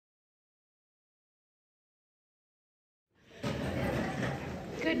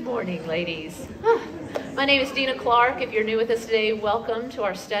Good morning, ladies. My name is Dina Clarke. If you're new with us today, welcome to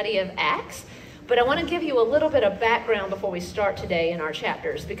our study of Acts. But I want to give you a little bit of background before we start today in our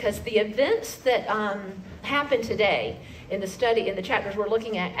chapters, because the events that happened today in the chapters we're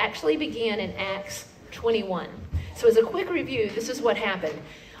looking at actually began in Acts 21. So as a quick review, this is what happened.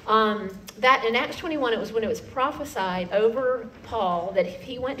 That in Acts 21, it was when it was prophesied over Paul that if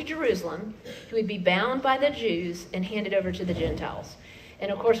he went to Jerusalem, he would be bound by the Jews and handed over to the Gentiles. And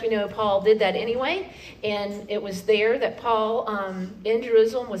of course, we know Paul did that anyway. And it was there that Paul in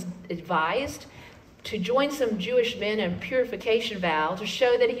Jerusalem was advised to join some Jewish men in a purification vow to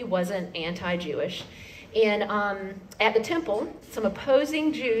show that he wasn't anti-Jewish. And at the temple, some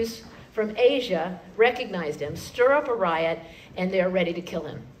opposing Jews from Asia recognized him, stir up a riot, and they're ready to kill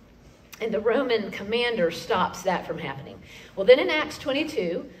him. And the Roman commander stops that from happening. Well, then in Acts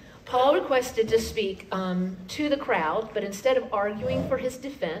 22, Paul requested to speak to the crowd, but instead of arguing for his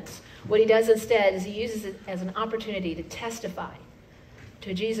defense, what he does instead is he uses it as an opportunity to testify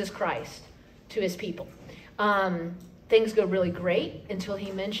to Jesus Christ, to his people. Things go really great until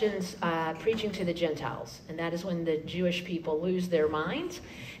he mentions preaching to the Gentiles. And that is when the Jewish people lose their minds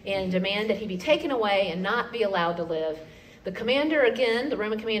and demand that he be taken away and not be allowed to live. The commander, again, the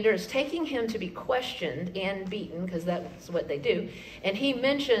Roman commander, is taking him to be questioned and beaten, because that's what they do. And he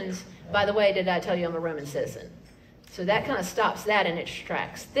mentions, by the way, did I tell you I'm a Roman citizen? So that kind of stops that in its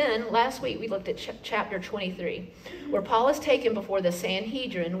tracks. Then, last week, we looked at chapter 23, where Paul is taken before the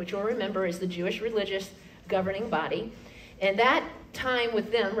Sanhedrin, which you'll remember is the Jewish religious governing body. And that time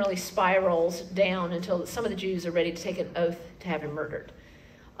with them really spirals down until some of the Jews are ready to take an oath to have him murdered.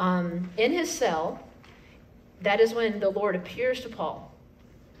 In his cell, that is when the Lord appears to Paul,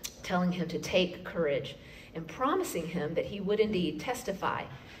 telling him to take courage and promising him that he would indeed testify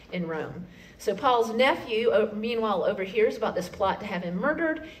in Rome. So Paul's nephew, meanwhile, overhears about this plot to have him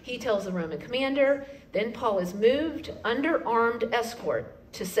murdered. He tells the Roman commander. Then Paul is moved under armed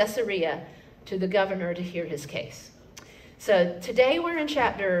escort to Caesarea to the governor to hear his case. So today we're in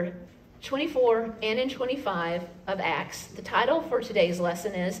chapter 24 and in 25 of Acts. The title for today's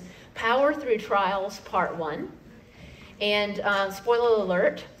lesson is Power Through Trials, Part 1. And spoiler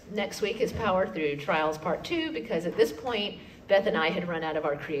alert, next week is Power Through Trials, Part 2, because at this point, Beth and I had run out of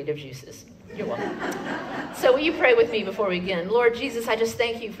our creative juices. You're welcome. So will you pray with me before we begin? Lord Jesus, I just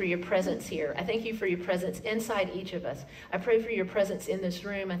thank you for your presence here. I thank you for your presence inside each of us. I pray for your presence in this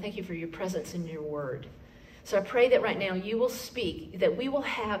room. I thank you for your presence in your word. So I pray that right now you will speak, that we will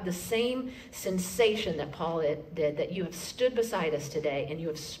have the same sensation that Paul did, that you have stood beside us today and you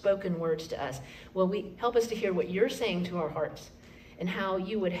have spoken words to us. Will help us to hear what you're saying to our hearts and how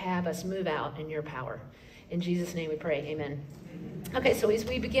you would have us move out in your power. In Jesus' name we pray, amen. Okay, so as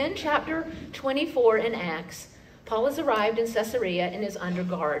we begin chapter 24 in Acts, Paul has arrived in Caesarea and is under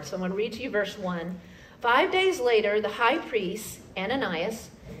guard. So I'm going to read to you verse 1. 5 days later, the high priest, Ananias,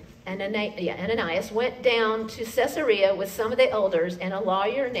 went down to Caesarea with some of the elders and a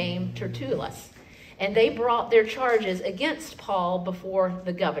lawyer named Tertullus, and they brought their charges against Paul before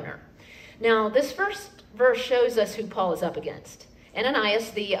the governor. Now, this first verse shows us who Paul is up against.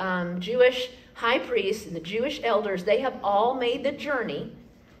 Ananias, the Jewish high priest, and the Jewish elders, they have all made the journey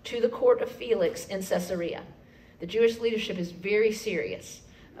to the court of Felix in Caesarea. The Jewish leadership is very serious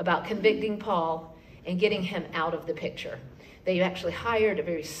about convicting Paul and getting him out of the picture. They actually hired a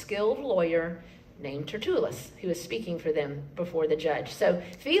very skilled lawyer named Tertullus, who is speaking for them before the judge. So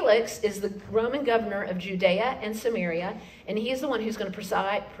Felix is the Roman governor of Judea and Samaria, and he is the one who's going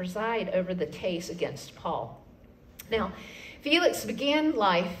to preside over the case against Paul. Now, Felix began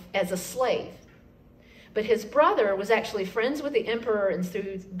life as a slave, but his brother was actually friends with the emperor, and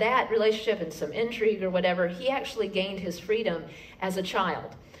through that relationship and some intrigue or whatever, he actually gained his freedom as a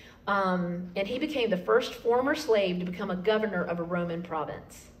child. And he became the first former slave to become a governor of a Roman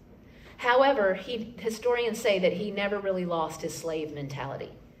province. However, historians say that he never really lost his slave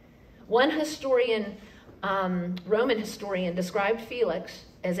mentality. One historian, Roman historian, described Felix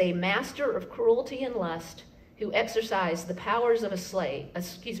as a master of cruelty and lust who exercised the powers of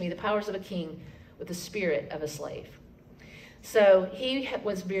the powers of a king with the spirit of a slave. So he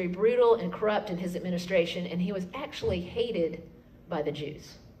was very brutal and corrupt in his administration, and he was actually hated by the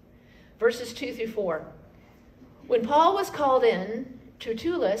Jews. Verses 2 through 4. When Paul was called in,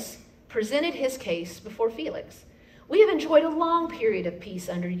 Tertullus presented his case before Felix. We have enjoyed a long period of peace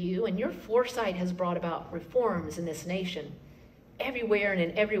under you, and your foresight has brought about reforms in this nation. Everywhere and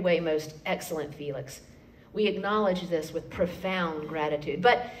in every way, most excellent Felix. We acknowledge this with profound gratitude.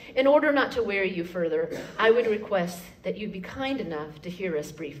 But in order not to weary you further, I would request that you be kind enough to hear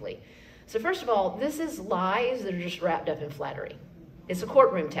us briefly. So first of all, this is lies that are just wrapped up in flattery. It's a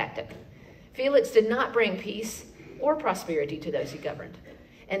courtroom tactic. Felix did not bring peace or prosperity to those he governed.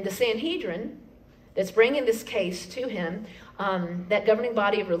 And the Sanhedrin that's bringing this case to him, that governing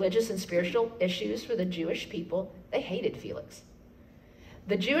body of religious and spiritual issues for the Jewish people, they hated Felix.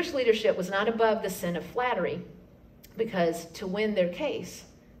 The Jewish leadership was not above the sin of flattery, because to win their case,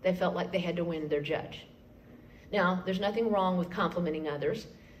 they felt like they had to win their judge. Now, there's nothing wrong with complimenting others.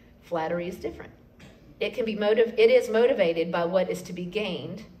 Flattery is different. It is motivated by what is to be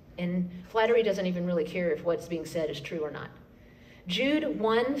gained, and flattery doesn't even really care if what's being said is true or not. Jude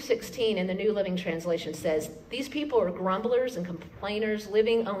 1:16 in the New Living Translation says, "These people are grumblers and complainers,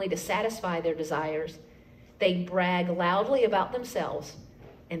 living only to satisfy their desires. They brag loudly about themselves,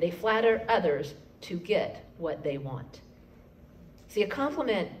 and they flatter others to get what they want." See, a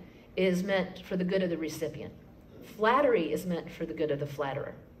compliment is meant for the good of the recipient. Flattery is meant for the good of the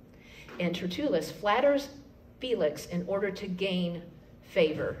flatterer. And Tertullus flatters Felix in order to gain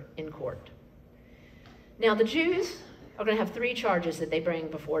favor in court. Now, the Jews are going to have 3 charges that they bring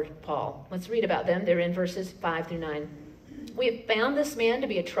before Paul. Let's read about them. They're in verses 5 through 9. "We have found this man to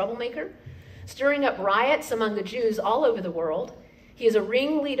be a troublemaker, stirring up riots among the Jews all over the world. He is a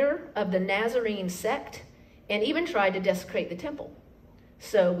ringleader of the Nazarene sect and even tried to desecrate the temple.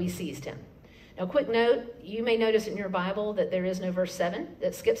 So we seized him." Now, quick note, you may notice in your Bible that there is no verse 7,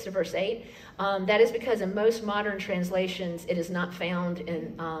 that skips to verse 8. That is because in most modern translations, it is not found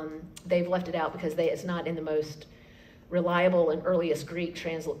in, they've left it out because it's not in the most reliable and earliest Greek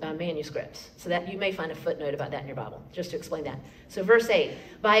manuscripts. So that you may find a footnote about that in your Bible, just to explain that. So verse 8,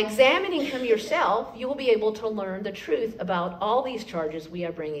 "By examining him yourself, you will be able to learn the truth about all these charges we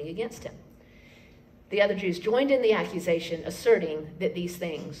are bringing against him." The other Jews joined in the accusation, asserting that these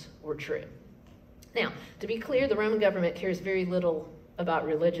things were true. Now, to be clear, the Roman government cares very little about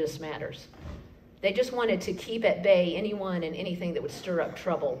religious matters. They just wanted to keep at bay anyone and anything that would stir up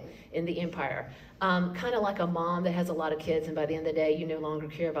trouble in the empire. Kind of like a mom that has a lot of kids, and by the end of the day, you no longer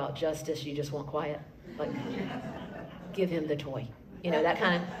care about justice, you just want quiet. Like, give him the toy. You know,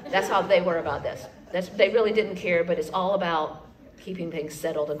 that's how they were about this. They really didn't care, but it's all about keeping things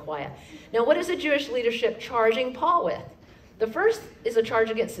settled and quiet. Now, what is the Jewish leadership charging Paul with? The first is a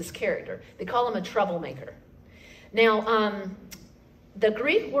charge against his character. They call him a troublemaker. Now, the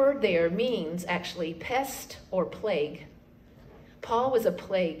Greek word there means actually pest or plague. Paul was a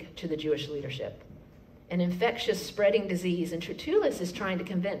plague to the Jewish leadership, an infectious spreading disease, and Tertullus is trying to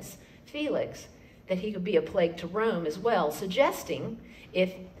convince Felix that he could be a plague to Rome as well, suggesting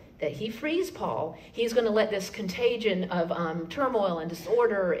that he frees Paul, he's going to let this contagion of turmoil and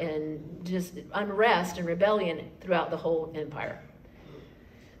disorder and just unrest and rebellion throughout the whole empire.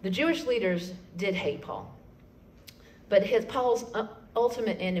 The Jewish leaders did hate Paul, but Paul's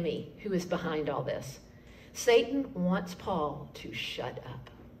ultimate enemy, who is behind all this, Satan, wants Paul to shut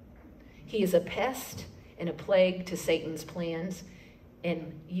up. He is a pest and a plague to Satan's plans,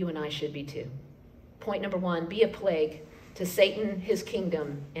 and you and I should be too. Point number 1, be a plague to Satan, his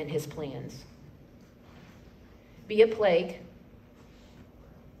kingdom, and his plans. Be a plague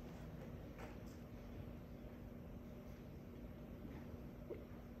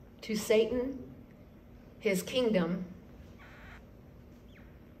to Satan, his kingdom,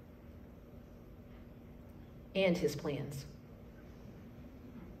 and his plans.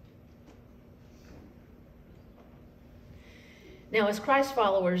 Now, as Christ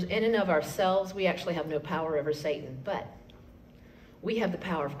followers, in and of ourselves, we actually have no power over Satan, but we have the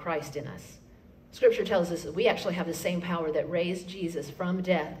power of Christ in us. Scripture tells us that we actually have the same power that raised Jesus from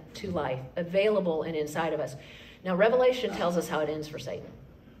death to life, available and inside of us. Now, Revelation tells us how it ends for Satan.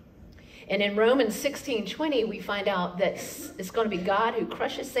 And in Romans 16:20, we find out that it's going to be God who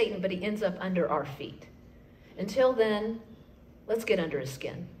crushes Satan, but he ends up under our feet. Until then, let's get under his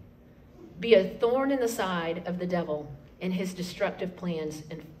skin. Be a thorn in the side of the devil and his destructive plans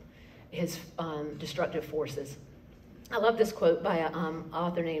and his destructive forces. I love this quote by an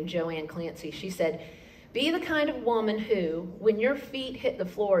author named Joanne Clancy. She said, "Be the kind of woman who, when your feet hit the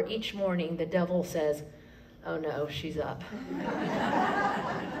floor each morning, the devil says, 'Oh no, she's up.'"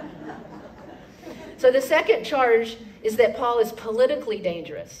 So the second charge is that Paul is politically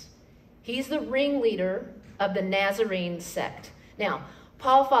dangerous. He's the ringleader of the Nazarene sect. Now,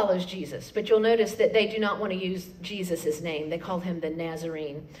 Paul follows Jesus, but you'll notice that they do not want to use Jesus' name. They call him the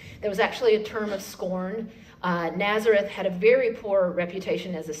Nazarene. There was actually a term of scorn. Nazareth had a very poor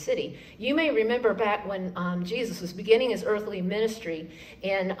reputation as a city. You may remember back when Jesus was beginning his earthly ministry,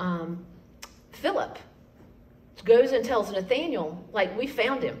 and Philip goes and tells Nathanael, like, we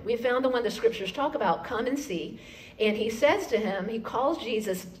found him. We found the one the scriptures talk about. Come and see. And he says to him, he calls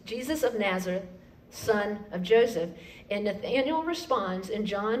Jesus, Jesus of Nazareth, son of Joseph. And Nathanael responds in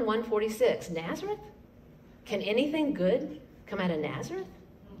John 1:46, Nazareth? Can anything good come out of Nazareth?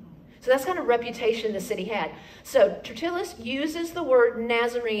 So that's kind of reputation the city had. So Tertullus uses the word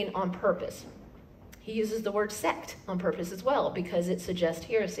Nazarene on purpose. He uses the word sect on purpose as well because it suggests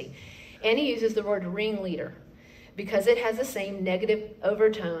heresy. And he uses the word ringleader because it has the same negative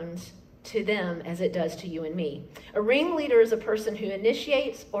overtones to them as it does to you and me. A ringleader is a person who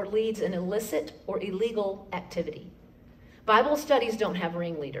initiates or leads an illicit or illegal activity. Bible studies don't have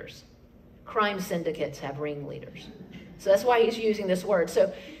ringleaders. Crime syndicates have ringleaders. So that's why he's using this word.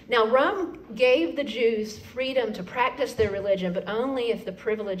 So now Rome gave the Jews freedom to practice their religion, but only if the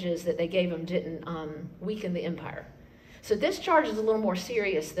privileges that they gave them didn't weaken the empire. So this charge is a little more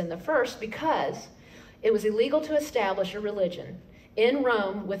serious than the first because it was illegal to establish a religion in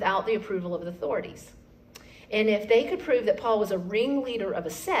Rome without the approval of the authorities. And if they could prove that Paul was a ringleader of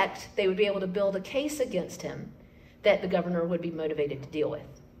a sect, they would be able to build a case against him that the governor would be motivated to deal with.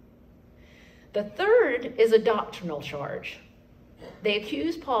 The third is a doctrinal charge. They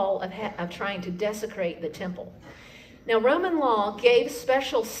accuse Paul of trying to desecrate the temple. Now, Roman law gave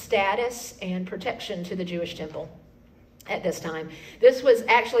special status and protection to the Jewish temple at this time. This was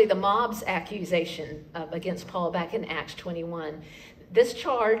actually the mob's accusation against Paul back in Acts 21. This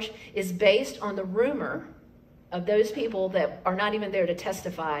charge is based on the rumor of those people that are not even there to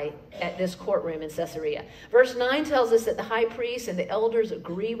testify at this courtroom in Caesarea. Verse 9 tells us that the high priest and the elders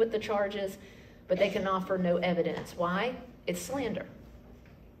agree with the charges, but they can offer no evidence. Why? It's slander.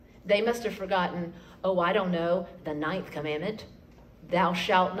 They must have forgotten, I don't know, the 9th commandment. Thou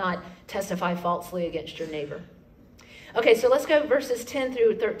shalt not testify falsely against your neighbor. Okay, so let's go verses 10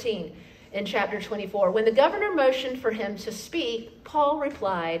 through 13 in chapter 24. When the governor motioned for him to speak, Paul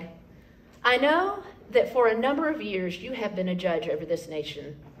replied, I know that for a number of years you have been a judge over this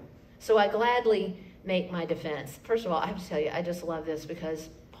nation, so I gladly make my defense. First of all, I have to tell you, I just love this because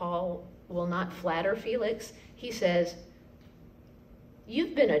Paul will not flatter Felix. He says,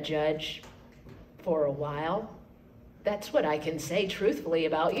 you've been a judge for a while. That's what I can say truthfully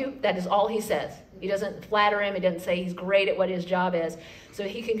about you. That is all he says. He doesn't flatter him. He doesn't say he's great at what his job is. So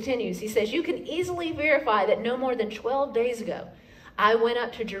he continues. He says, you can easily verify that no more than 12 days ago, I went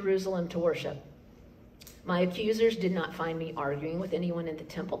up to Jerusalem to worship. My accusers did not find me arguing with anyone in the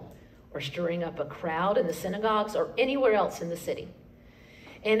temple or stirring up a crowd in the synagogues or anywhere else in the city.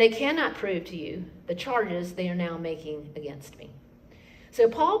 And they cannot prove to you the charges they are now making against me. So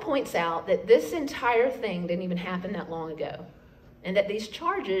Paul points out that this entire thing didn't even happen that long ago, and that these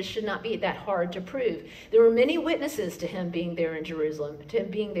charges should not be that hard to prove. There were many witnesses to him being there in Jerusalem, to him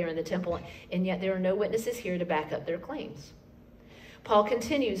being there in the temple, and yet there are no witnesses here to back up their claims. Paul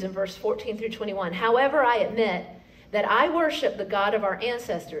continues in verse 14 through 21, however, I admit that I worship the God of our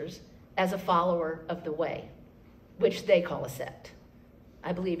ancestors as a follower of the way, which they call a sect.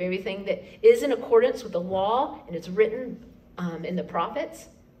 I believe everything that is in accordance with the law, and it's written in the prophets.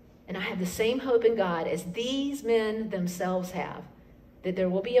 And I have the same hope in God as these men themselves have, that there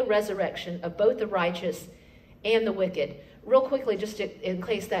will be a resurrection of both the righteous and the wicked. Real quickly, just in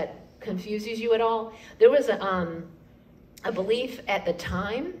case that confuses you at all, there was a belief at the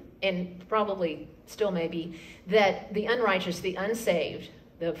time, and probably still may be, that the unrighteous, the unsaved,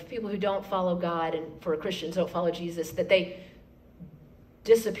 the people who don't follow God, and for Christians don't follow Jesus, that they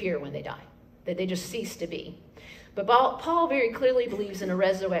disappear when they die, that they just cease to be. But Paul very clearly believes in a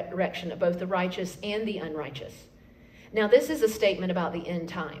resurrection of both the righteous and the unrighteous. Now, this is a statement about the end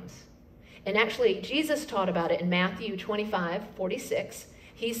times. And actually, Jesus taught about it in Matthew 25:46.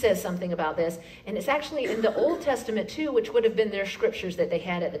 He says something about this. And it's actually in the Old Testament, too, which would have been their scriptures that they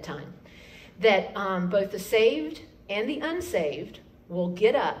had at the time. That both the saved and the unsaved will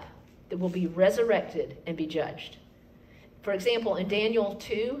get up, that will be resurrected and be judged. For example, in Daniel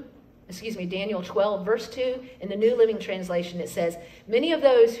 12, verse 2, in the New Living Translation, it says, many of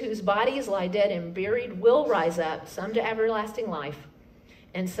those whose bodies lie dead and buried will rise up, some to everlasting life,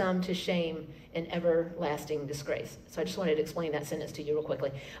 and some to shame and everlasting disgrace. So I just wanted to explain that sentence to you real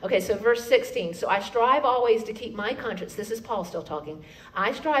quickly. Okay, so verse 16, so I strive always to keep my conscience, this is Paul still talking,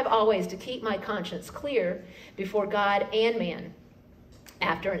 I strive always to keep my conscience clear before God and man.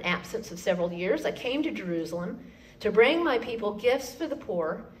 After an absence of several years, I came to Jerusalem to bring my people gifts for the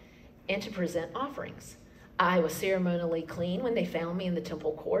poor and to present offerings. I was ceremonially clean when they found me in the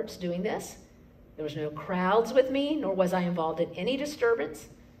temple courts doing this. There was no crowds with me, nor was I involved in any disturbance.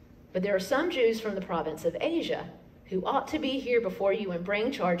 But there are some Jews from the province of Asia who ought to be here before you and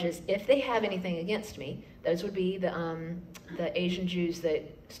bring charges if they have anything against me. Those would be the Asian Jews that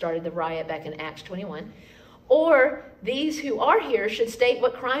started the riot back in Acts 21. Or these who are here should state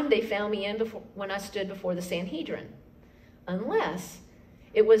what crime they found me in when I stood before the Sanhedrin. Unless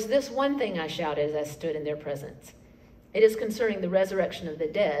it was this one thing I shouted as I stood in their presence. It is concerning the resurrection of the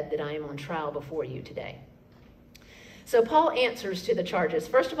dead that I am on trial before you today. So Paul answers to the charges.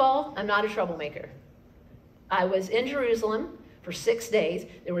 First of all, I'm not a troublemaker. I was in Jerusalem for 6 days.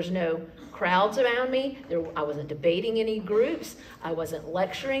 There was no crowds around me. I wasn't debating any groups. I wasn't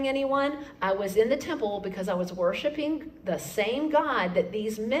lecturing anyone. I was in the temple because I was worshiping the same God that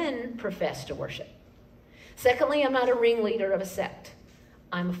these men profess to worship. Secondly, I'm not a ringleader of a sect.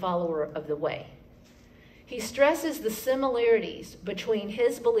 I'm a follower of the way. He stresses the similarities between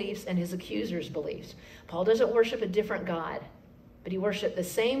his beliefs and his accusers' beliefs. Paul doesn't worship a different God, but he worshiped the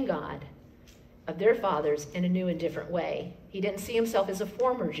same God of their fathers in a new and different way. He didn't see himself as a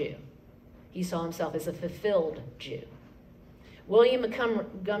former Jew. He saw himself as a fulfilled Jew. William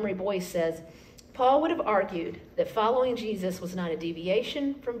Montgomery Boyce says, Paul would have argued that following Jesus was not a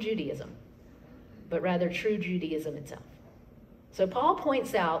deviation from Judaism, but rather true Judaism itself. So Paul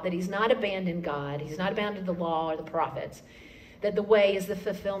points out that he's not abandoned God, he's not abandoned the law or the prophets, that the way is the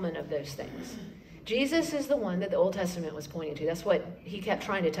fulfillment of those things. Jesus is the one that the Old Testament was pointing to. That's what he kept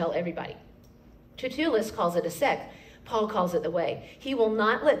trying to tell everybody. Tertullus calls it a sect. Paul calls it the way. He will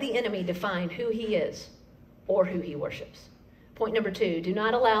not let the enemy define who he is or who he worships. Point number 2, do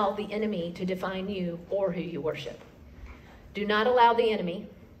not allow the enemy to define you or who you worship. Do not allow the enemy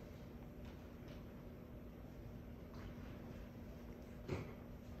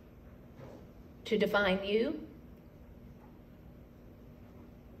to define you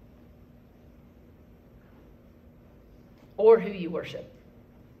or who you worship.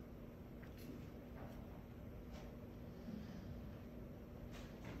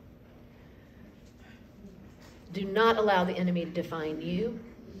 Do not allow the enemy to define you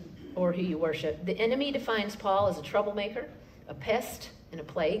or who you worship. The enemy defines Paul as a troublemaker, a pest, and a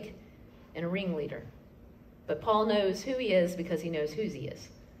plague, and a ringleader. But Paul knows who he is because he knows whose he is.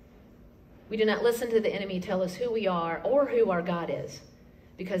 We do not listen to the enemy tell us who we are or who our God is,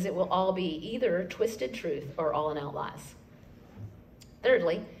 because it will all be either twisted truth or all in out lies.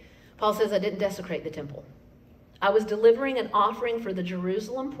 Thirdly, Paul says, I didn't desecrate the temple. I was delivering an offering for the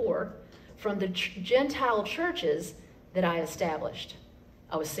Jerusalem poor from the Gentile churches that I established.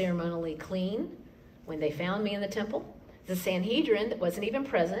 I was ceremonially clean when they found me in the temple. The Sanhedrin that wasn't even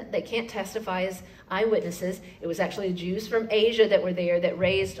present, they can't testify as eyewitnesses. It was actually the Jews from Asia that were there that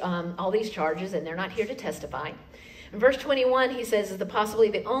raised all these charges, and they're not here to testify. In verse 21, he says, is possibly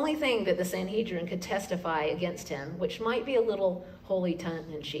the only thing that the Sanhedrin could testify against him, which might be a little holy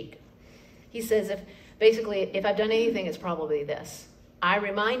tongue-in-cheek. He says, if I've done anything, it's probably this. I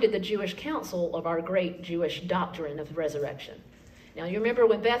reminded the Jewish council of our great Jewish doctrine of the resurrection. Now, you remember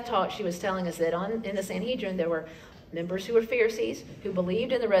when Beth taught, she was telling us that in the Sanhedrin, there were members who were Pharisees, who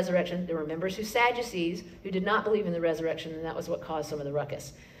believed in the resurrection. There were members who Sadducees, who did not believe in the resurrection, and that was what caused some of the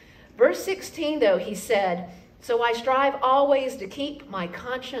ruckus. Verse 16, though, he said, so I strive always to keep my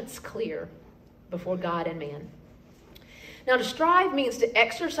conscience clear before God and man. Now, to strive means to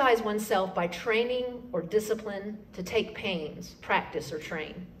exercise oneself by training or discipline, to take pains, practice, or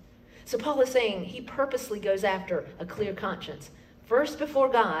train. So Paul is saying he purposely goes after a clear conscience, first before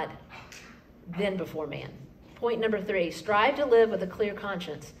God, then before man. Point number 3, strive to live with a clear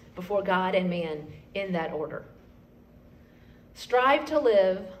conscience before God and man in that order. Strive to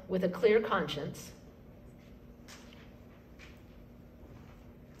live with a clear conscience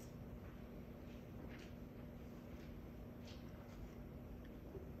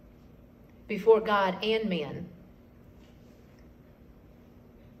before God and man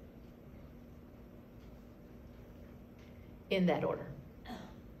in that order.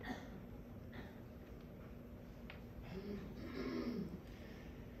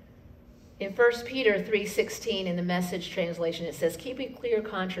 In 1 Peter 3:16 in the Message translation, it says, keep a clear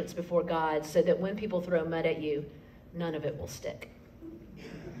conscience before God so that when people throw mud at you, none of it will stick.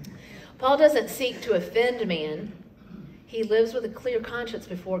 Paul doesn't seek to offend man. He lives with a clear conscience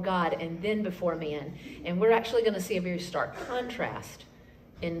before God and then before man. And we're actually going to see a very stark contrast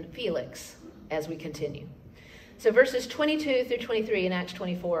in Felix as we continue. So verses 22 through 23 in Acts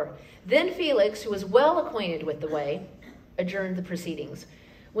 24. Then Felix, who was well acquainted with the way, adjourned the proceedings.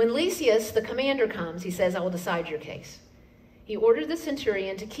 When Lysias, the commander, comes, he says, I will decide your case. He ordered the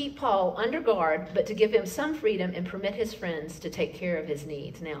centurion to keep Paul under guard, but to give him some freedom and permit his friends to take care of his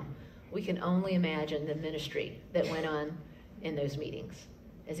needs. Now, we can only imagine the ministry that went on in those meetings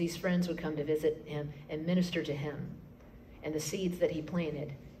as these friends would come to visit him and minister to him, and the seeds that he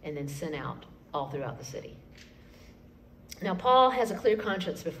planted and then sent out all throughout the city. Now, Paul has a clear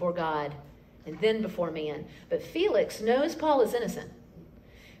conscience before God and then before man. But Felix knows Paul is innocent,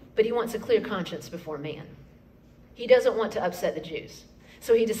 but he wants a clear conscience before man. He doesn't want to upset the Jews,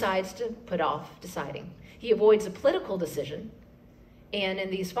 so he decides to put off deciding. He avoids a political decision, and in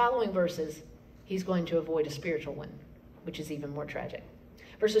these following verses, he's going to avoid a spiritual one, which is even more tragic.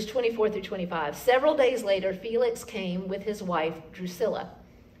 Verses 24 through 25. Several days later, Felix came with his wife, Drusilla,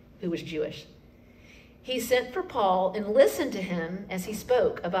 who was Jewish. He sent for Paul and listened to him as he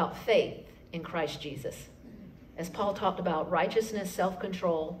spoke about faith in Christ Jesus. As Paul talked about righteousness,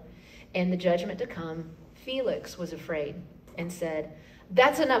 self-control, and the judgment to come, Felix was afraid and said,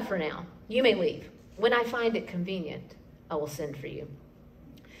 "That's enough for now. You may leave. When I find it convenient, I will send for you."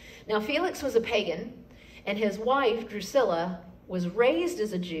 Now, Felix was a pagan, and his wife, Drusilla, was raised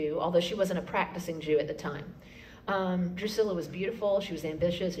as a Jew, although she wasn't a practicing Jew at the time. Drusilla was beautiful, she was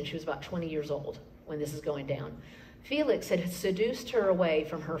ambitious, and she was about 20 years old when this is going down. Felix had seduced her away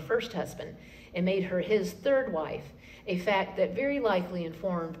from her first husband and made her his third wife, a fact that very likely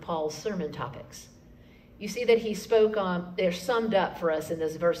informed Paul's sermon topics. You see that he spoke on, they're summed up for us in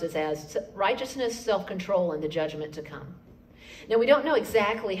those verses as righteousness, self-control, and the judgment to come. Now, we don't know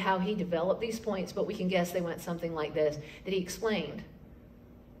exactly how he developed these points, but we can guess they went something like this, that he explained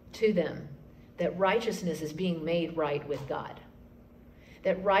to them that righteousness is being made right with God.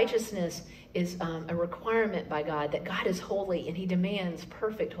 That righteousness is a requirement by God, that God is holy and he demands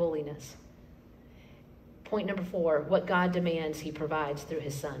perfect holiness. Point number 4, what God demands, he provides through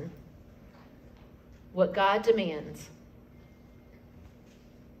his Son. What God demands,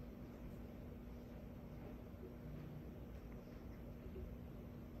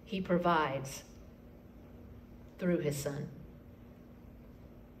 he provides through his Son.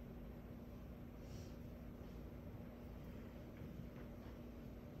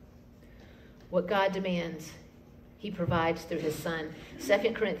 What God demands, he provides through his Son.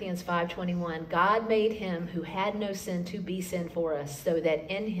 2 Corinthians 5:21, God made him who had no sin to be sin for us, so that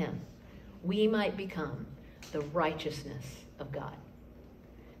in him we might become the righteousness of God.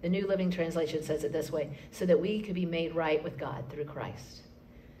 The New Living Translation says it this way, so that we could be made right with God through Christ.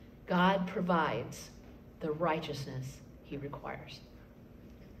 God provides the righteousness he requires.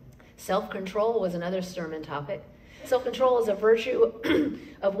 Self-control was another sermon topic. Self-control is a virtue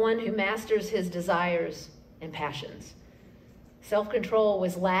of one who masters his desires and passions. Self-control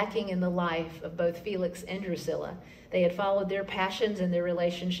was lacking in the life of both Felix and Drusilla. They had followed their passions and their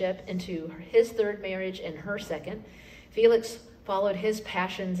relationship into his third marriage and her second. Felix followed his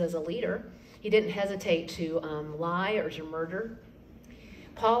passions as a leader. He didn't hesitate to lie or to murder.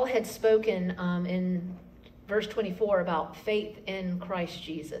 Paul had spoken in verse 24 about faith in Christ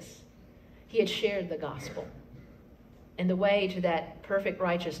Jesus. He had shared the gospel and the way to that perfect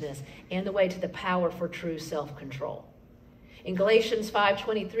righteousness and the way to the power for true self-control. In Galatians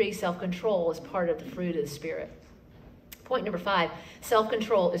 5:23, self-control is part of the fruit of the Spirit. Point number 5,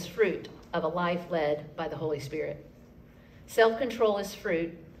 self-control is fruit of a life led by the Holy Spirit. Self-control is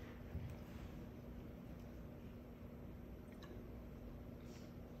fruit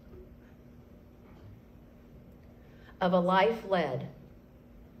of a life led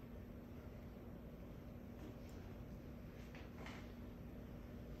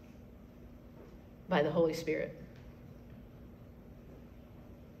by the Holy Spirit.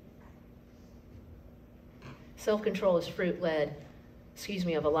 Self-control is fruit led,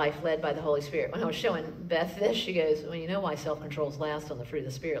 of a life led by the Holy Spirit. When I was showing Beth this, she goes, well, you know why self-control is last on the fruit of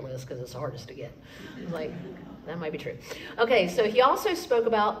the Spirit list? Because it's the hardest to get. I'm like, that might be true. Okay, so he also spoke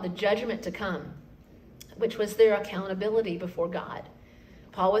about the judgment to come, which was their accountability before God.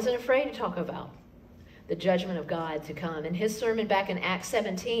 Paul wasn't afraid to talk about the judgment of God to come. In his sermon back in Acts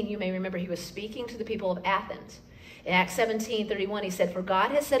 17, you may remember he was speaking to the people of Athens. In Acts 17:31, he said, "For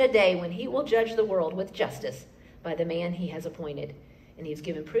God has set a day when he will judge the world with justice by the man he has appointed. And he's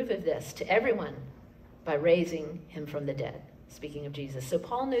given proof of this to everyone by raising him from the dead." Speaking of Jesus. So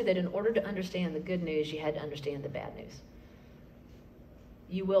Paul knew that in order to understand the good news, you had to understand the bad news.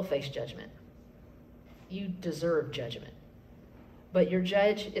 You will face judgment. You deserve judgment. But your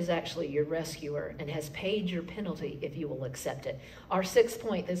judge is actually your rescuer and has paid your penalty if you will accept it. Our sixth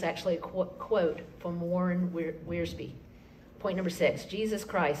point is actually a quote from Warren Wiersbe. Point number 6, Jesus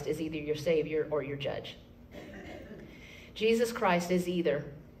Christ is either your Savior or your judge. Jesus Christ is either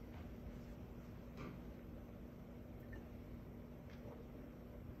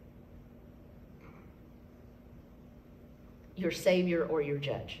your Savior or your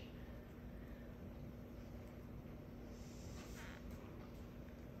judge.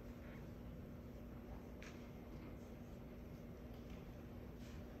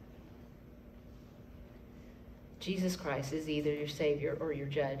 Jesus Christ is either your Savior or your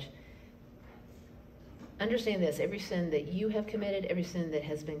judge. understand this, every sin that you have committed, every sin that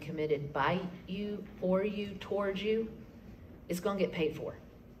has been committed by you, for you, towards you, is going to get paid for.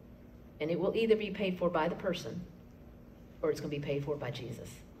 And it will either be paid for by the person, or it's going to be paid for by Jesus.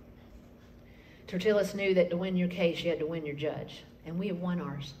 Tertullus knew that to win your case, you had to win your judge. And we have won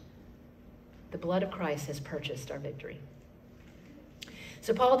ours. The blood of Christ has purchased our victory.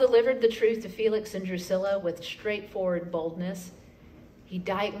 So Paul delivered the truth to Felix and Drusilla with straightforward boldness. He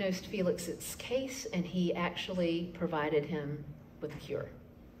diagnosed Felix's case, and he actually provided him with a cure.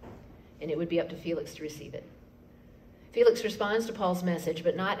 And it would be up to Felix to receive it. Felix responds to Paul's message,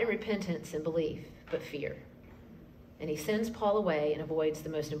 but not in repentance and belief, but fear. And he sends Paul away and avoids the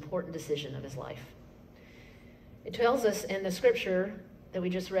most important decision of his life. It tells us in the scripture that we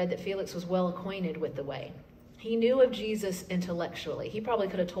just read that Felix was well acquainted with the way. He knew of Jesus intellectually. He probably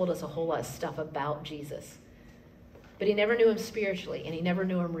could have told us a whole lot of stuff about Jesus. But he never knew him spiritually, and he never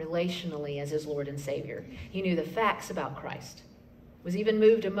knew him relationally as his Lord and Savior. He knew the facts about Christ, was even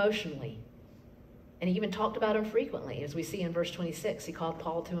moved emotionally, and he even talked about him frequently. As we see in verse 26, he called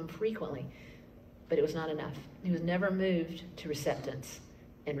Paul to him frequently, but it was not enough. He was never moved to repentance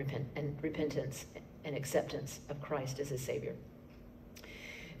and acceptance of Christ as his Savior.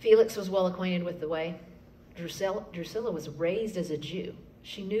 Felix was well acquainted with the way. Drusilla was raised as a Jew.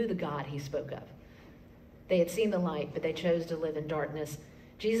 She knew the God he spoke of. They had seen the light, but they chose to live in darkness.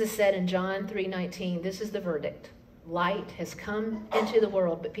 Jesus said in John 3:19, this is the verdict. Light has come into the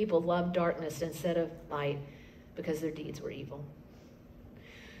world, but people loved darkness instead of light because their deeds were evil.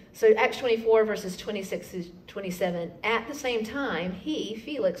 So Acts 24, verses 26 to 27, at the same time,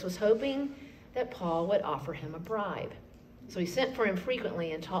 Felix, was hoping that Paul would offer him a bribe. So he sent for him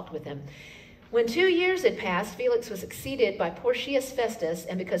frequently and talked with him. When 2 years had passed, Felix was succeeded by Porcius Festus,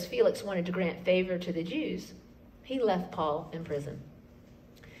 and because Felix wanted to grant favor to the Jews, he left Paul in prison.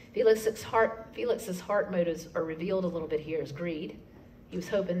 Felix's heart motives are revealed a little bit here as greed. He was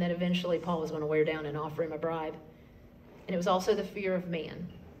hoping that eventually Paul was going to wear down and offer him a bribe. And it was also the fear of man.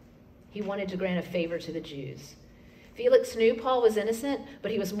 He wanted to grant a favor to the Jews. Felix knew Paul was innocent,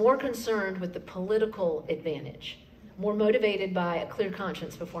 but he was more concerned with the political advantage, more motivated by a clear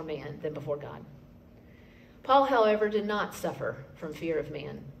conscience before man than before God. Paul, however, did not suffer from fear of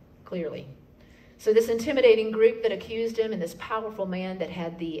man, clearly. So this intimidating group that accused him and this powerful man that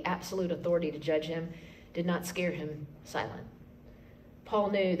had the absolute authority to judge him did not scare him silent.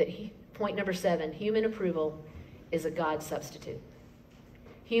 Paul knew that point number 7, human approval is a God substitute.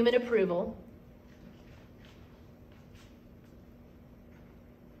 Human approval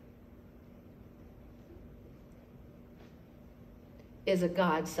is a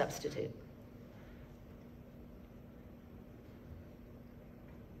God substitute.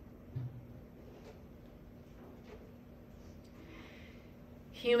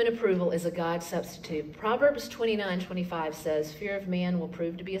 Human approval is a God substitute. Proverbs 29:25 says, fear of man will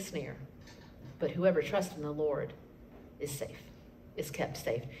prove to be a snare, but whoever trusts in the Lord is safe, is kept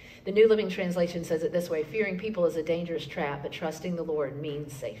safe. The New Living Translation says it this way, fearing people is a dangerous trap, but trusting the Lord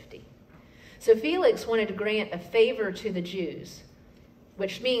means safety. So Felix wanted to grant a favor to the Jews,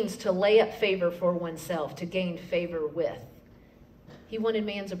 which means to lay up favor for oneself, to gain favor with. He wanted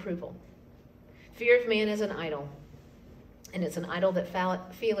man's approval. Fear of man is an idol, and it's an idol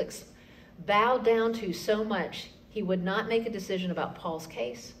that Felix bowed down to so much he would not make a decision about Paul's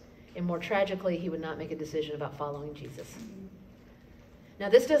case, and more tragically, he would not make a decision about following Jesus. Now,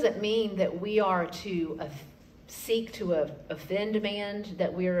 this doesn't mean that we are to seek to offend man,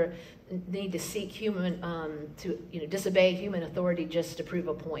 that we need to seek disobey human authority just to prove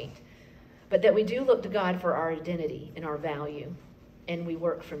a point, but that we do look to God for our identity and our value, and we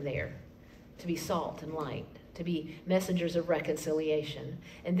work from there to be salt and light, to be messengers of reconciliation.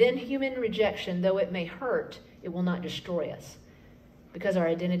 And then human rejection, though it may hurt, it will not destroy us because our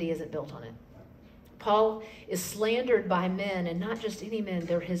identity isn't built on it. Paul is slandered by men, and not just any men,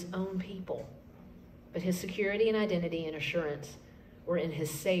 they're his own people. But his security and identity and assurance were in his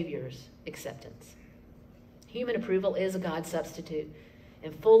Savior's acceptance. Human approval is a God substitute,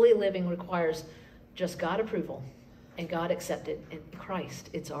 and fully living requires just God approval and God accepted. In Christ,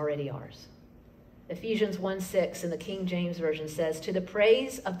 it's already ours. Ephesians 1:6 in the King James Version says, to the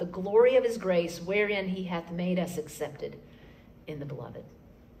praise of the glory of his grace, wherein he hath made us accepted in the beloved.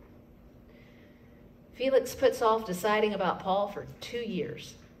 Felix puts off deciding about Paul for 2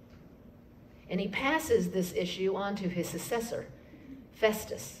 years. And he passes this issue on to his successor,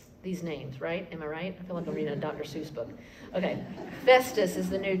 Festus. These names, right? Am I right? I feel like I'm reading a Dr. Seuss book. Okay, Festus is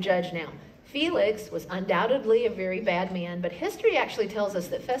the new judge now. Felix was undoubtedly a very bad man, but history actually tells us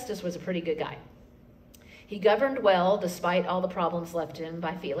that Festus was a pretty good guy. He governed well despite all the problems left to him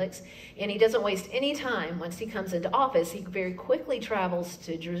by Felix, and he doesn't waste any time. Once he comes into office, he very quickly travels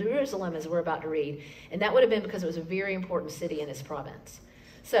to Jerusalem, as we're about to read, and that would have been because it was a very important city in his province.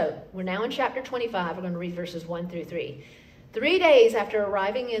 So we're now in chapter 25. We're going to read verses 1 through 3. 3 days after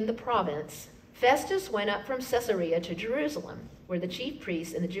arriving in the province, Festus went up from Caesarea to Jerusalem, where the chief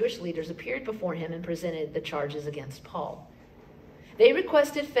priests and the Jewish leaders appeared before him and presented the charges against Paul. They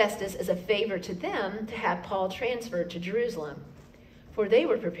requested Festus as a favor to them to have Paul transferred to Jerusalem, for they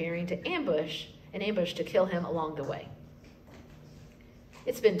were preparing to ambush to kill him along the way.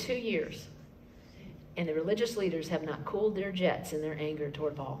 It's been 2 years, and the religious leaders have not cooled their jets in their anger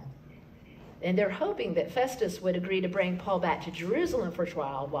toward Paul. And they're hoping that Festus would agree to bring Paul back to Jerusalem for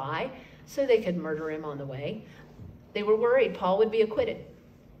trial. Why? So they could murder him on the way. They were worried Paul would be acquitted.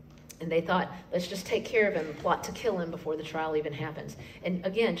 And they thought, let's just take care of him and plot to kill him before the trial even happens. And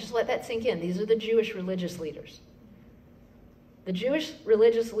again, just let that sink in. These are the Jewish religious leaders. The Jewish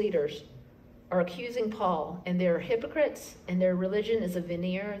religious leaders are accusing Paul, and they're hypocrites, and their religion is a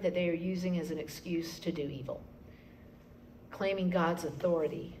veneer that they are using as an excuse to do evil, claiming God's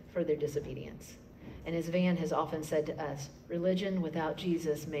authority for their disobedience. And as Van has often said to us, religion without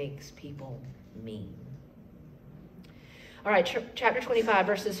Jesus makes people mean. All right, chapter 25,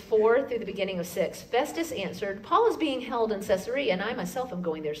 verses 4 through the beginning of 6. Festus answered, Paul is being held in Caesarea, and I myself am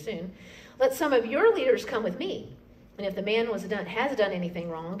going there soon. Let some of your leaders come with me. And if the man has done anything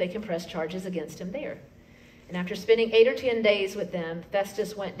wrong, they can press charges against him there. And after spending 8 or 10 days with them,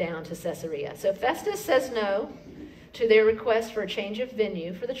 Festus went down to Caesarea. So Festus says no to their request for a change of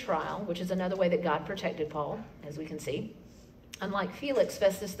venue for the trial, which is another way that God protected Paul, as we can see. Unlike Felix,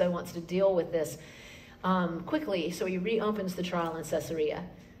 Festus, though, wants to deal with this quickly, so he reopens the trial in Caesarea.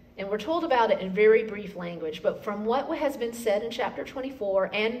 And we're told about it in very brief language, but from what has been said in chapter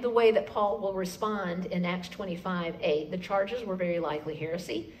 24 and the way that Paul will respond in Acts 25:8, the charges were very likely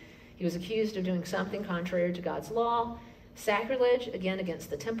heresy. He was accused of doing something contrary to God's law, sacrilege, again,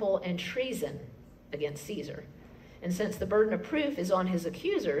 against the temple, and treason against Caesar. And since the burden of proof is on his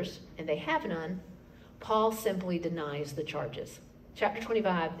accusers, and they have none, Paul simply denies the charges. Chapter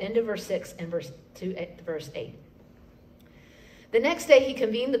 25, end of verse 6 and verse 8. The next day he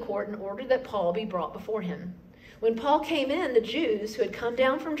convened the court and ordered that Paul be brought before him. When Paul came in, the Jews who had come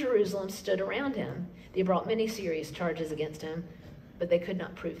down from Jerusalem stood around him. They brought many serious charges against him, but they could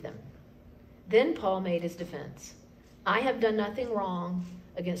not prove them. Then Paul made his defense. I have done nothing wrong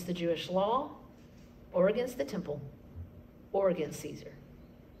against the Jewish law, or against the temple, or against Caesar.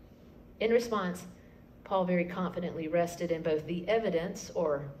 In response, Paul very confidently rested in both the evidence,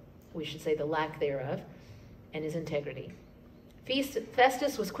 or we should say the lack thereof, and his integrity.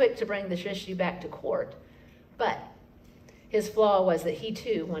 Festus was quick to bring this issue back to court, but his flaw was that he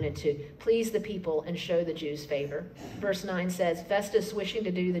too wanted to please the people and show the Jews favor. Verse 9 says, Festus, wishing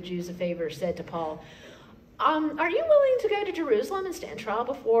to do the Jews a favor, said to Paul, are you willing to go to Jerusalem and stand trial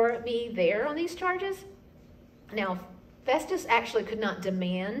before me there on these charges? Now, Festus actually could not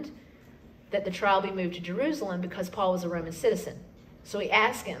demand that the trial be moved to Jerusalem because Paul was a Roman citizen. So he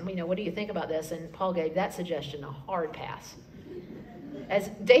asked him, what do you think about this? And Paul gave that suggestion a hard pass. As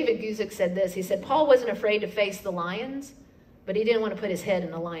David Guzik said this, he said, Paul wasn't afraid to face the lions, but he didn't want to put his head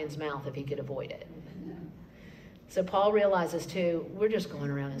in the lion's mouth if he could avoid it. So Paul realizes too, we're just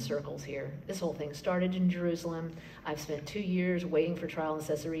going around in circles here. This whole thing started in Jerusalem. I've spent 2 years waiting for trial in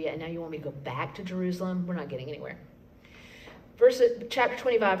Caesarea, and now you want me to go back to Jerusalem? We're not getting anywhere. Chapter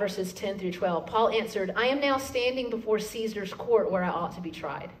 25, verses 10 through 12. Paul answered, I am now standing before Caesar's court where I ought to be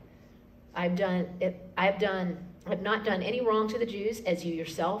tried. I have not done any wrong to the Jews, as you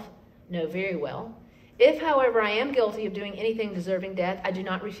yourself know very well. If, however, I am guilty of doing anything deserving death, I do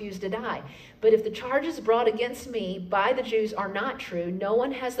not refuse to die. But if the charges brought against me by the Jews are not true, no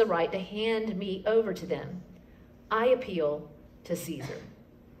one has the right to hand me over to them. I appeal to Caesar.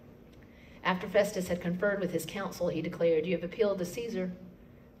 After Festus had conferred with his council, he declared, you have appealed to Caesar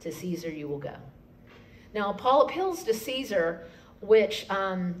you will go. Now, Paul appeals to Caesar, which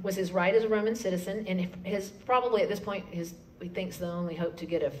was his right as a Roman citizen, and his probably at this point, he thinks the only hope to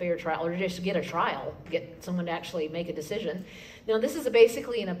get a fair trial, or just get a trial, get someone to actually make a decision. Now, this is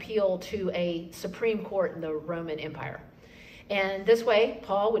basically an appeal to a supreme court in the Roman Empire. And this way,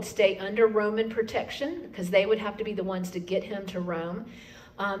 Paul would stay under Roman protection, because they would have to be the ones to get him to Rome.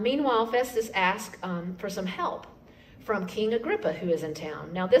 Meanwhile, Festus asked for some help from King Agrippa, who is in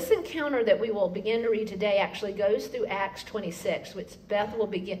town. Now, this encounter that we will begin to read today actually goes through Acts 26, which Beth will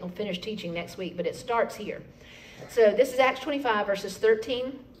finish teaching next week, but it starts here. So this is Acts 25, verses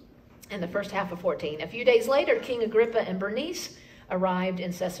 13 and the first half of 14. A few days later, King Agrippa and Bernice arrived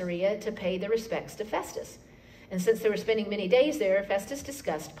in Caesarea to pay their respects to Festus. And since they were spending many days there, Festus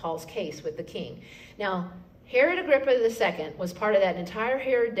discussed Paul's case with the king. Now, Herod Agrippa II was part of that entire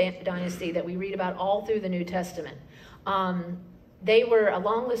Herod dynasty that we read about all through the New Testament. They were a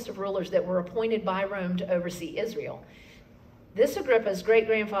long list of rulers that were appointed by Rome to oversee Israel. This Agrippa's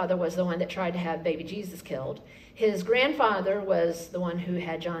great-grandfather was the one that tried to have baby Jesus killed. His grandfather was the one who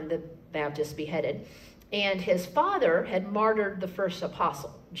had John the Baptist beheaded. And his father had martyred the first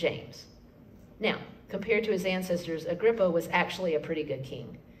apostle, James. Now, compared to his ancestors, Agrippa was actually a pretty good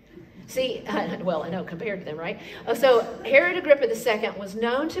king. See, well, I know, compared to them, right? So Herod Agrippa II was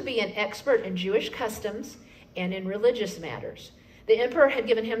known to be an expert in Jewish customs and in religious matters. The emperor had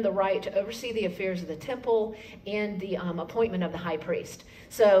given him the right to oversee the affairs of the temple and the appointment of the high priest.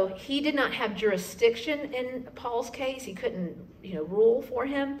 So he did not have jurisdiction in Paul's case. He couldn't, rule for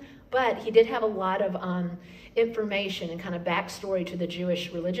him, but he did have a lot of information and kind of backstory to the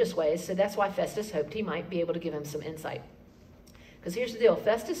Jewish religious ways. So that's why Festus hoped he might be able to give him some insight. Because here's the deal.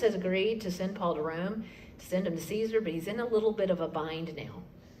 Festus has agreed to send Paul to Rome, to send him to Caesar, but he's in a little bit of a bind now.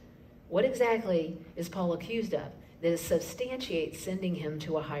 What exactly is Paul accused of that substantiates sending him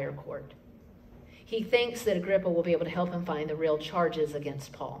to a higher court? He thinks that Agrippa will be able to help him find the real charges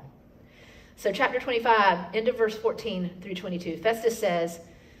against Paul. So chapter 25, end of verse 14 through 22, Festus says,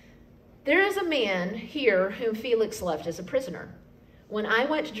 "There is a man here whom Felix left as a prisoner. When I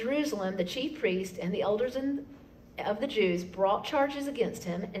went to Jerusalem, the chief priest and the elders of the Jews brought charges against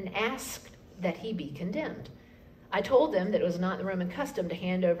him and asked that he be condemned. I told them that it was not the Roman custom to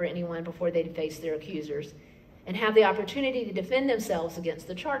hand over anyone before they'd face their accusers and have the opportunity to defend themselves against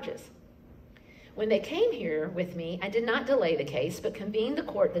the charges. When they came here with me, I did not delay the case, but convened the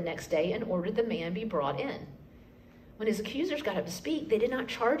court the next day and ordered the man be brought in. When his accusers got up to speak, they did not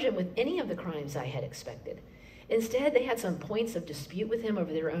charge him with any of the crimes I had expected. Instead, they had some points of dispute with him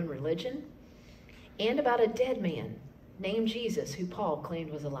over their own religion and about a dead man named Jesus, who Paul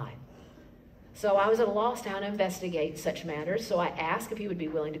claimed was alive. So I was at a loss how to investigate such matters, so I asked if he would be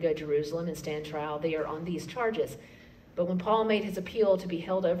willing to go to Jerusalem and stand trial there on these charges. But when Paul made his appeal to be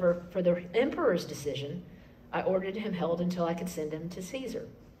held over for the emperor's decision, I ordered him held until I could send him to Caesar.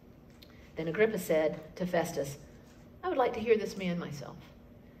 Then Agrippa said to Festus, 'I would like to hear this man myself.'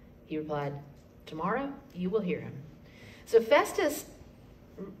 He replied, 'Tomorrow you will hear him.' So Festus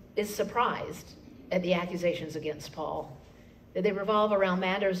is surprised at the accusations against Paul, that they revolve around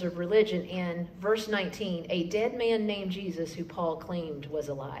matters of religion. And verse 19, a dead man named Jesus who Paul claimed was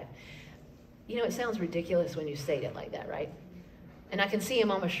alive. It sounds ridiculous when you state it like that, right? And I can see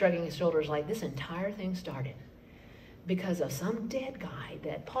him almost shrugging his shoulders like this entire thing started because of some dead guy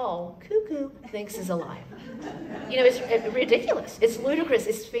that Paul, cuckoo, thinks is alive. It's ridiculous. It's ludicrous.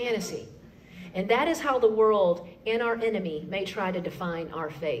 It's fantasy. And that is how the world and our enemy may try to define our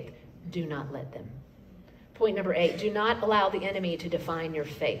faith. Do not let them. Point number 8, do not allow the enemy to define your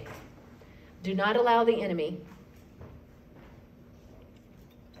faith. Do not allow the enemy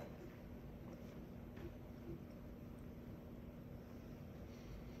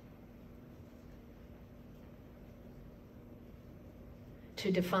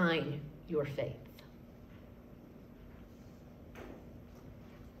to define your faith.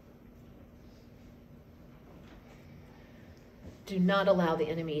 Do not allow the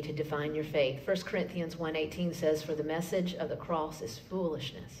enemy to define your faith. 1 Corinthians 1:18 says, "For the message of the cross is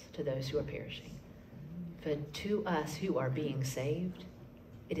foolishness to those who are perishing. But to us who are being saved,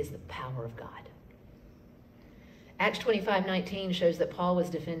 it is the power of God." Acts 25:19 shows that Paul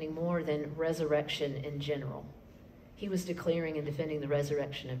was defending more than resurrection in general. He was declaring and defending the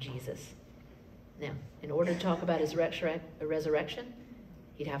resurrection of Jesus. Now, in order to talk about his resurrection,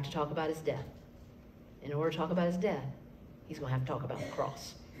 he'd have to talk about his death. In order to talk about his death, he's going to have to talk about the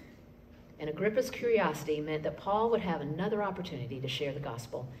cross. And Agrippa's curiosity meant that Paul would have another opportunity to share the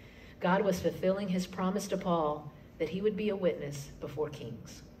gospel. God was fulfilling his promise to Paul that he would be a witness before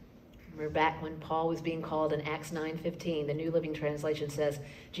kings. Remember back when Paul was being called in Acts 9:15, the New Living Translation says,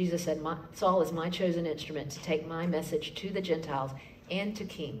 Jesus said, "Saul is my chosen instrument to take my message to the Gentiles and to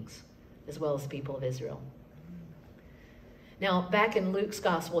kings, as well as the people of Israel." Now, back in Luke's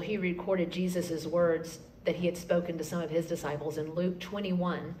gospel, he recorded Jesus' words that he had spoken to some of his disciples in Luke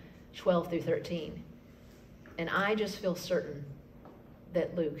 21:12 through 13. And I just feel certain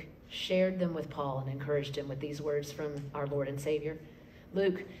that Luke shared them with Paul and encouraged him with these words from our Lord and Savior.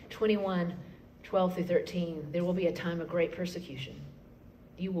 Luke 21:12 through 13, "There will be a time of great persecution.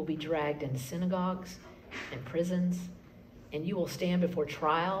 You will be dragged into synagogues and prisons, and you will stand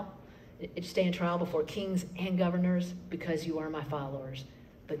trial before kings and governors because you are my followers.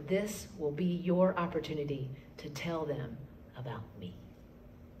 But this will be your opportunity to tell them about me.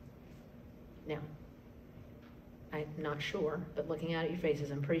 Now, I'm not sure, but looking out at your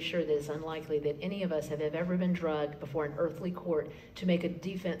faces, I'm pretty sure that it's unlikely that any of us have ever been drugged before an earthly court to make a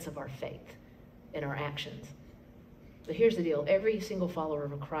defense of our faith and our actions. But here's the deal. Every single follower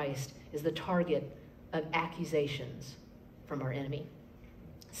of Christ is the target of accusations from our enemy,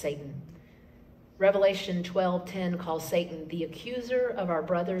 Satan. Revelation 12:10 calls Satan the accuser of our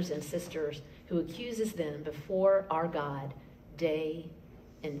brothers and sisters, who accuses them before our God day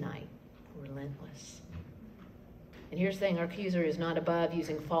and night. Relentless. And here's the thing, our accuser is not above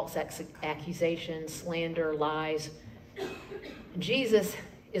using false accusations, slander, lies. Jesus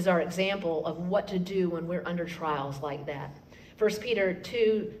is our example of what to do when we're under trials like that. 1 Peter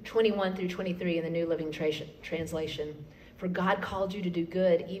 2:21 through 23 in the New Living Translation. For God called you to do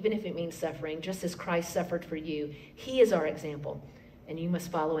good, even if it means suffering, just as Christ suffered for you. He is our example, and you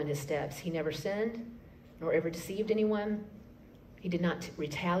must follow in his steps. He never sinned, nor ever deceived anyone. He did not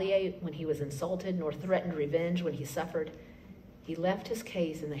retaliate when he was insulted, nor threatened revenge when he suffered. He left his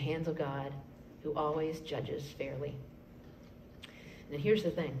case in the hands of God, who always judges fairly. And here's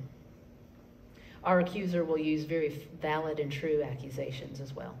the thing. Our accuser will use very valid and true accusations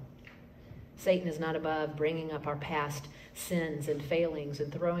as well. Satan is not above bringing up our past sins and failings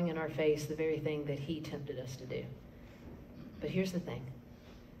and throwing in our face the very thing that he tempted us to do. But here's the thing.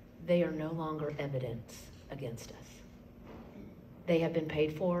 They are no longer evidence against us. They have been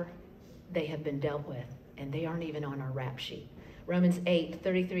paid for, they have been dealt with, and they aren't even on our rap sheet. Romans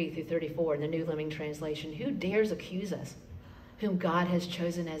 8:33 through 34 in the New Living Translation. Who dares accuse us, whom God has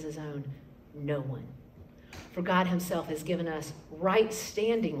chosen as his own? No one. For God himself has given us right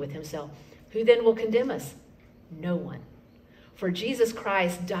standing with himself. Who then will condemn us? No one. For Jesus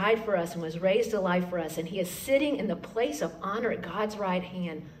Christ died for us and was raised to life for us, and he is sitting in the place of honor at God's right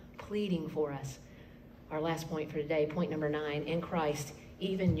hand, pleading for us. Our last point for today, point number 9, in Christ,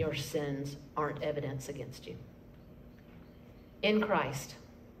 even your sins aren't evidence against you. In Christ,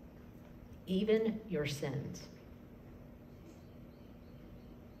 even your sins.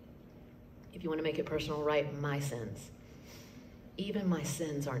 If you want to make it personal, write my sins. Even my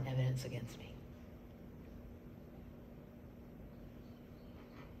sins aren't evidence against me.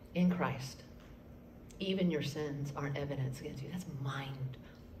 In Christ, even your sins aren't evidence against you. That's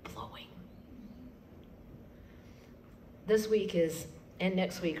mind-blowing. This week and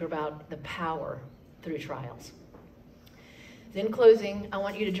next week are about the power through trials. In closing, I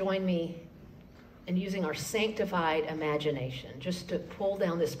want you to join me in using our sanctified imagination just to pull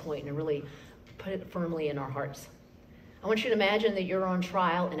down this point and really put it firmly in our hearts. I want you to imagine that you're on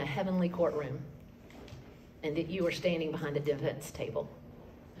trial in a heavenly courtroom and that you are standing behind the defense table.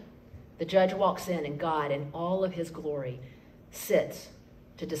 The judge walks in and God, in all of his glory, sits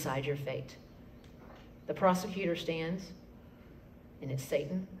to decide your fate. The prosecutor stands, and it's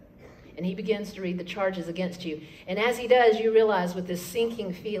Satan, and he begins to read the charges against you. And as he does, you realize with this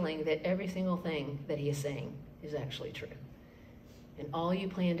sinking feeling that every single thing that he is saying is actually true. And all you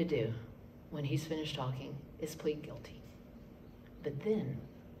plan to do when he's finished talking is plead guilty. But then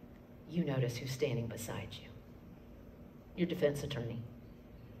you notice who's standing beside you. Your defense attorney,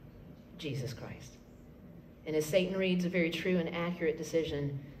 Jesus Christ. And as Satan reads a very true and accurate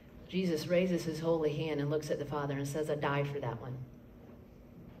decision, Jesus raises his holy hand and looks at the Father and says, I died for that one.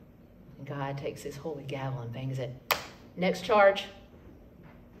 And God takes his holy gavel and bangs it. Next charge.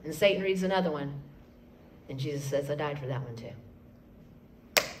 And Satan reads another one. And Jesus says, I died for that one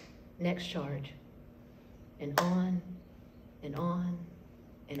too. Next charge. And on and on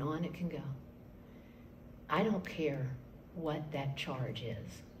and on it can go. I don't care what that charge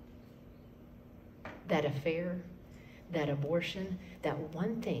is. That affair, that abortion, that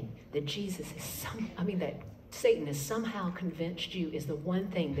one thing that that Satan has somehow convinced you is the one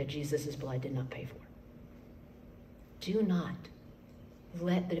thing that Jesus' blood did not pay for. Do not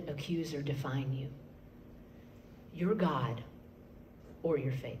let the accuser define you, your God, or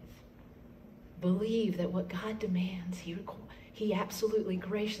your faith. Believe that what God demands, he absolutely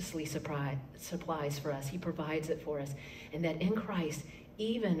graciously supplies for us. He provides it for us. And that in Christ,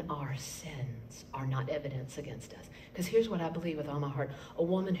 even our sins are not evidence against us. Because here's what I believe with all my heart. A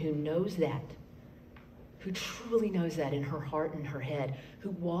woman who knows that, who truly knows that in her heart and her head, who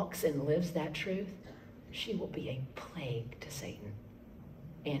walks and lives that truth, she will be a plague to Satan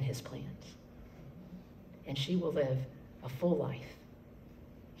and his plans. And she will live a full life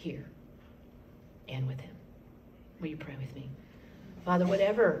here and with him. Will you pray with me? Father,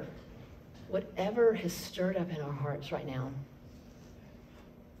 whatever has stirred up in our hearts right now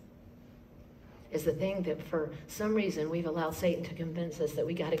is the thing that for some reason we've allowed Satan to convince us that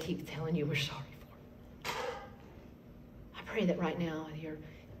we got to keep telling you we're sorry for. I pray that right now, with your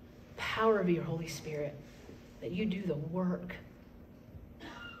power of your Holy Spirit, that you do the work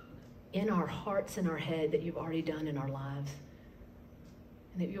in our hearts and our head that you've already done in our lives.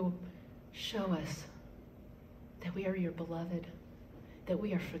 And that you'll show us that we are your beloved, that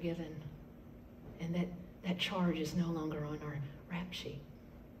we are forgiven, and that that charge is no longer on our rap sheet.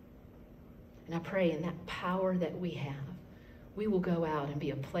 And I pray in that power that we have, we will go out and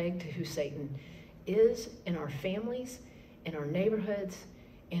be a plague to who Satan is in our families, in our neighborhoods,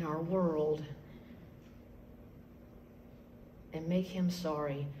 in our world, and make him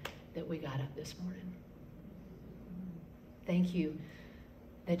sorry that we got up this morning. Thank you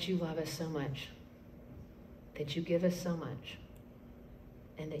that you love us so much, that you give us so much,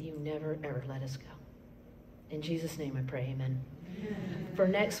 and that you never, ever let us go. In Jesus' name I pray, amen. For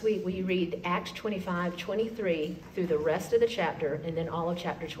next week, we read Acts 25, 23 through the rest of the chapter, and then all of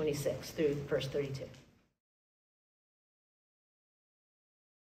chapter 26 through verse 32.